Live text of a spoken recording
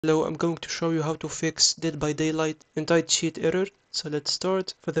Hello, I'm going to show you how to fix Dead by Daylight anti-cheat error. So let's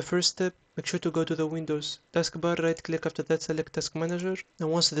start. For the first step, make sure to go to the Windows taskbar, right click, after that select Task Manager. And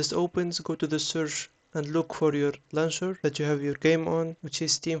once this opens, go to the search and look for your launcher that you have your game on, which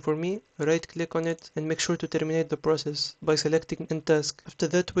is Steam for me. Right click on it and make sure to terminate the process by selecting End Task. After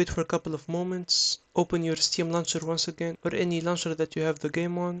that, wait for a couple of moments. Open your Steam launcher once again, or any launcher that you have the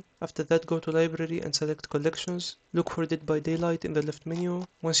game on. After that, go to Library and select Collections. Look for Dead by Daylight in the left menu.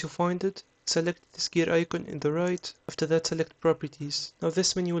 Once you find it, select this gear icon in the right. After that, select Properties. Now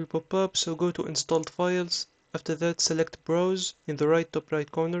this menu will pop up, so go to Installed Files. After that, select Browse in the top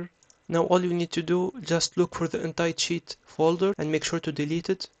right corner. Now all you need to do, just look for the anti-cheat folder and make sure to delete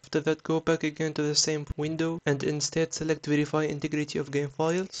it. After that, go back again to the same window and instead select Verify Integrity of Game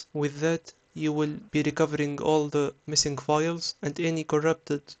Files. With that, you will be recovering all the missing files, and any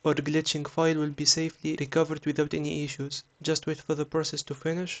corrupted or glitching file will be safely recovered without any issues. Just wait for the process to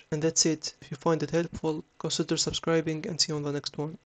finish, and that's it. If you find it helpful, consider subscribing, and see you on the next one.